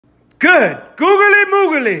Good. Googly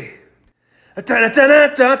moogly.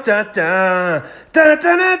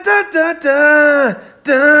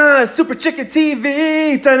 Super Chicken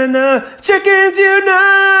TV. Chickens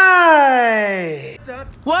unite.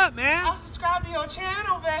 What, man? I'll subscribe to your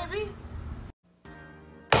channel, baby.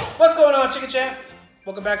 What's going on, Chicken Champs?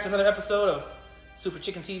 Welcome back to another episode of Super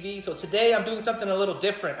Chicken TV. So today I'm doing something a little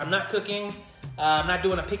different. I'm not cooking. I'm not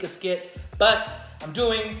doing a pick a skit, but I'm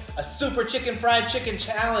doing a Super Chicken Fried Chicken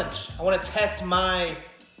Challenge. I want to test my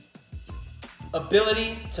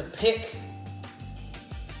ability to pick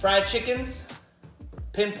fried chickens,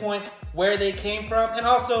 pinpoint where they came from, and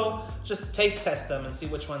also just taste test them and see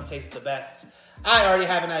which one tastes the best. I already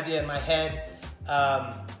have an idea in my head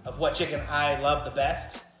of what chicken I love the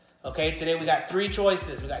best. Okay, today we got three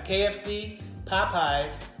choices. We got KFC,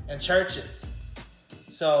 Popeyes, and Church's.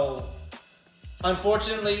 So,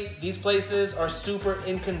 unfortunately, these places are super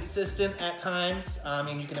inconsistent at times. I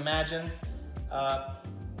mean, you can imagine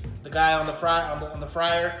the guy on the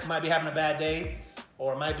fryer might be having a bad day,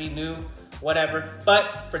 or might be new, whatever.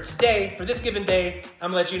 But for today, for this given day,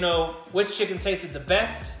 I'm gonna let you know which chicken tasted the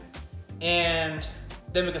best, and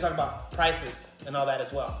then we can talk about prices and all that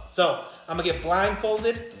as well. So I'm gonna get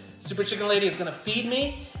blindfolded. Super Chicken Lady is gonna feed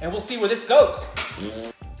me, and we'll see where this goes.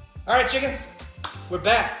 All right, chickens, we're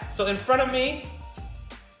back. So in front of me,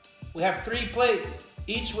 we have 3 plates,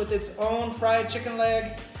 each with its own fried chicken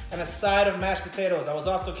leg and a side of mashed potatoes. I was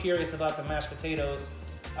also curious about the mashed potatoes.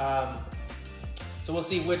 So we'll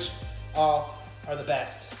see which all are the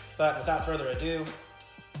best. But without further ado,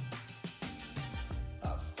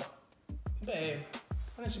 oh, fuck. Babe,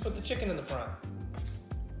 why didn't you put the chicken in the front?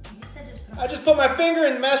 You said I just put my finger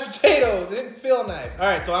in the mashed potatoes. It didn't feel nice. All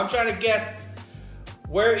right, so I'm trying to guess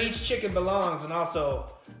where each chicken belongs, and also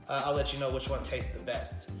I'll let you know which one tastes the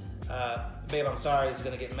best. Babe, I'm sorry, this is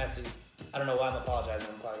gonna get messy. I don't know why I'm apologizing.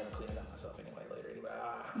 I'm probably gonna clean it up myself anyway later.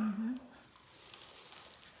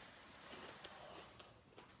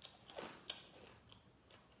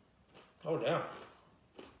 Oh, damn.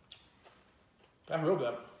 That's real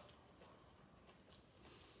good.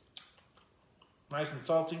 Nice and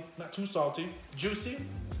salty, not too salty. Juicy.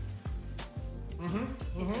 Is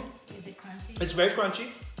it crunchy? It's very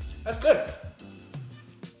crunchy. That's good.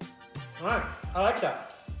 All right, I like that.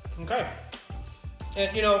 Okay.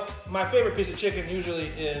 And you know, my favorite piece of chicken usually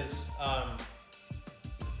is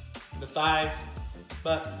the thighs,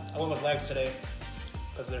 but I went with legs today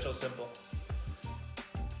because they're so simple.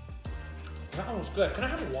 That one was good. Can I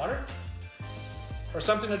have water? Or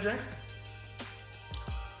something to drink?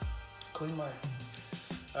 Clean my...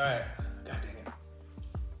 All right. God dang it.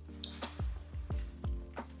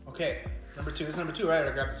 Okay, number 2. This is number 2, right? Or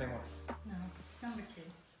I grabbed the same one? No, it's number 2.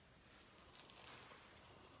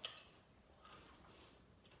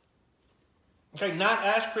 Okay, not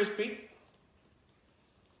as crispy.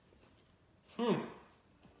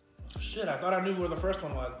 Shit, I thought I knew where the first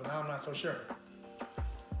one was, but now I'm not so sure.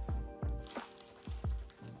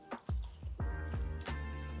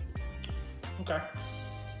 Okay.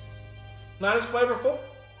 Not as flavorful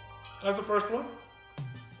as the first one.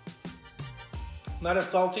 Not as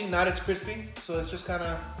salty, not as crispy. So it's just kind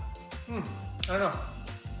of, I don't know.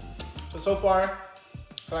 So far,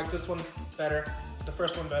 I like this one better. The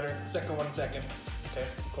first one better. Second one second. Okay,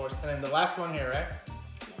 of course. And then the last one here, right?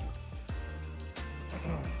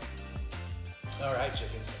 Yes. All right,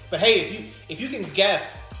 chickens. But hey, if you can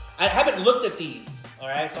guess, I haven't looked at these. All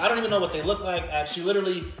right, so I don't even know what they look like. She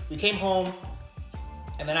literally, we came home,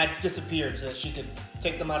 and then I disappeared so that she could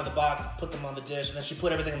take them out of the box, put them on the dish, and then she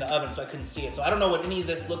put everything in the oven so I couldn't see it. So I don't know what any of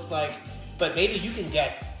this looks like, but maybe you can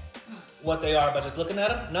guess what they are by just looking at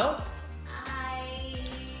them. No?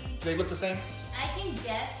 Do they look the same? I can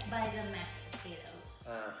guess by the mashed potatoes.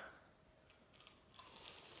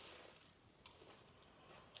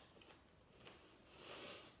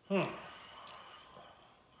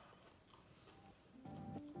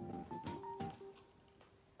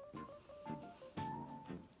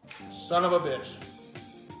 Son of a bitch.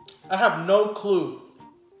 I have no clue.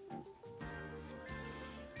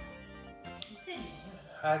 You said you knew.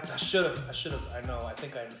 I should have. I know.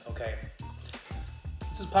 Okay.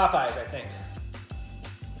 This is Popeyes, I think.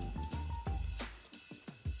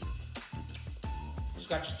 It's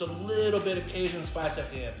got just a little bit of Cajun spice at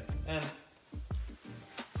the end. And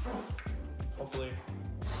hopefully,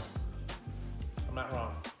 I'm not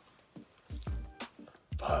wrong.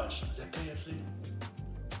 Fudge, is that KFC?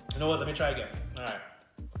 You know what? Let me try again. All right.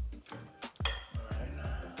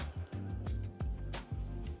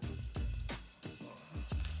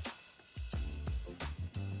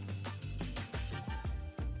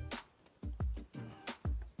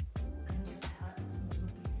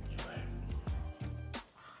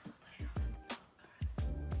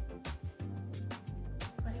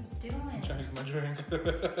 trying to get my drink.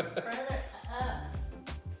 Further up.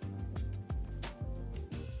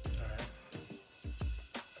 Alright.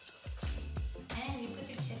 And you put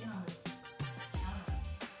your chicken on the counter.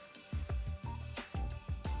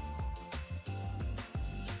 I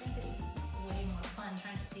think it's way more fun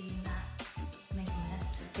trying to see you not make a mess.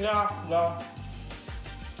 Yeah, well.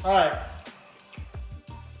 Alright.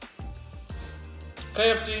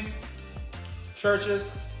 KFC, Church's,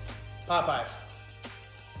 Popeyes.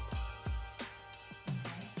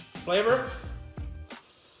 Flavor?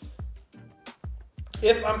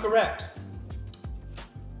 If I'm correct,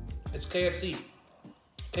 it's KFC.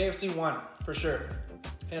 KFC won, for sure.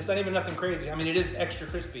 And it's not even nothing crazy. I mean, it is extra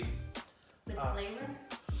crispy. With flavor?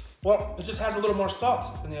 Well, it just has a little more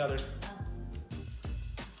salt than the others.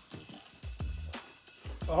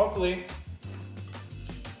 So hopefully,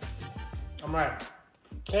 I'm right.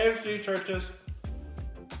 KFC, Church's.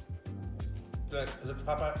 Is it the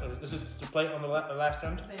Popeye? Is this the plate on the last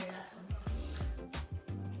end? The very last one.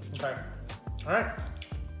 Okay. All right.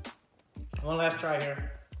 One last try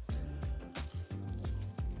here.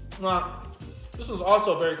 Well, this was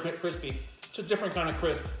also very crispy. It's a different kind of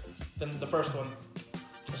crisp than the first one.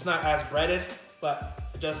 It's not as breaded, but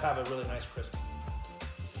it does have a really nice crisp.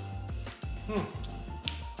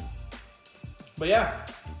 But yeah,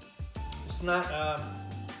 it's not,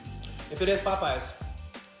 if it is Popeyes,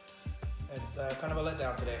 it's kind of a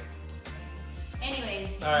letdown today. Anyways.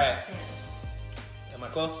 All right. There. Am I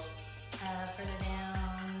close? Further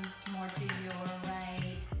down, more to your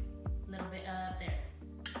right, a little bit up there.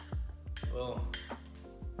 Boom.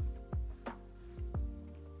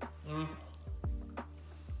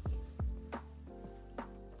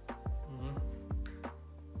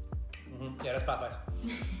 Yeah, that's Popeyes.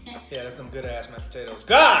 Yeah, that's some good ass mashed potatoes.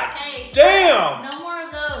 God Hey, damn! No more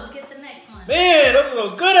of those. Get the next one. Man, those are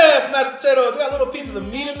those good ass mashed potatoes. Got little pieces of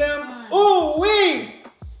meat in them. Ooh wee!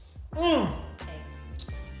 Okay.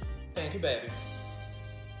 Thank you, baby.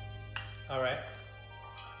 All right.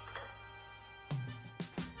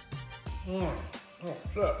 Oh,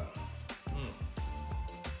 shit.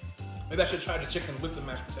 Maybe I should try the chicken with the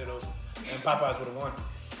mashed potatoes, and Popeyes would have won.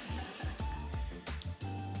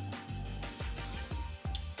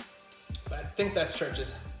 But I think that's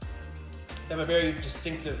Church's. They have a very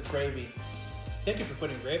distinctive gravy. Thank you for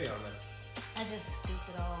putting gravy on them. I just scooped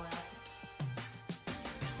it all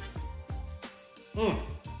out.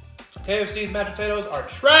 KFC's mashed potatoes are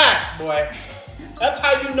trash, boy. That's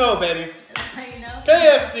how you know, baby. That's how you know?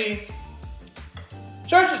 KFC,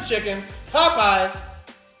 Church's chicken, Popeyes,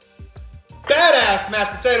 badass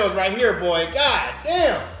mashed potatoes right here, boy. God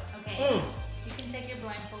damn. Okay. You can take your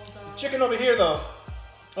blindfolds off. Chicken over here, though.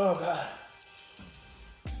 Oh, God.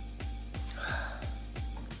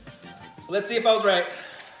 So let's see if I was right.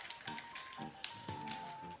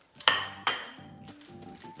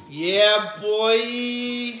 Yeah,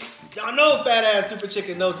 boy. Y'all know fat ass super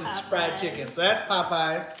chicken knows it's fried chicken. So that's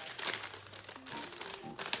Popeyes.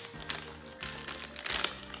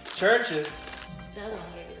 Church's. The other one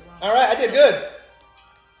gave you the wrong. All right, I did good.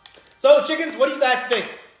 So chickens, what do you guys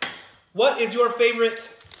think? What is your favorite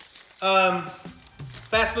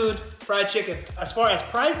fast food fried chicken? As far as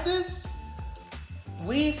prices,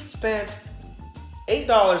 we spent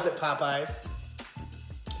 $8 at Popeyes.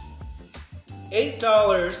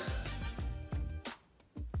 $8.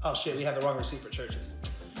 Oh shit, we have the wrong receipt for Church's.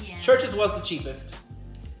 Yeah. Church's was the cheapest.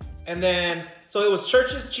 And then, so it was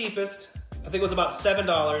Church's cheapest. I think it was about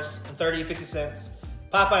 $7.30, 50 cents.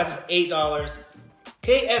 Popeyes is $8.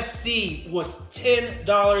 KFC was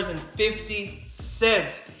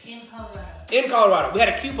 $10.50. In Colorado. In Colorado. We had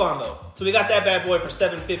a coupon though. So we got that bad boy for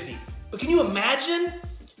 $7.50. But can you imagine?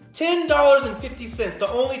 $10.50. The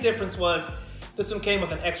only difference was this one came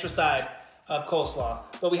with an extra side of coleslaw.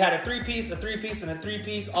 But we had a 3-piece, a 3-piece, and a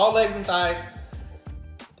 3-piece, all legs and thighs.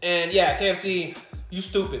 And yeah, KFC, you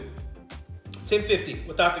stupid. $10.50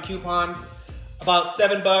 without the coupon. About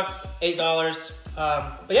 $7, $8.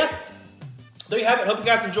 But yeah, there you have it. Hope you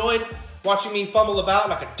guys enjoyed watching me fumble about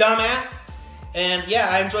like a dumbass. And yeah,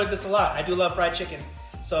 I enjoyed this a lot. I do love fried chicken.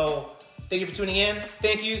 So thank you for tuning in.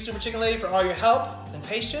 Thank you, Super Chicken Lady, for all your help and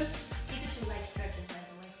patience.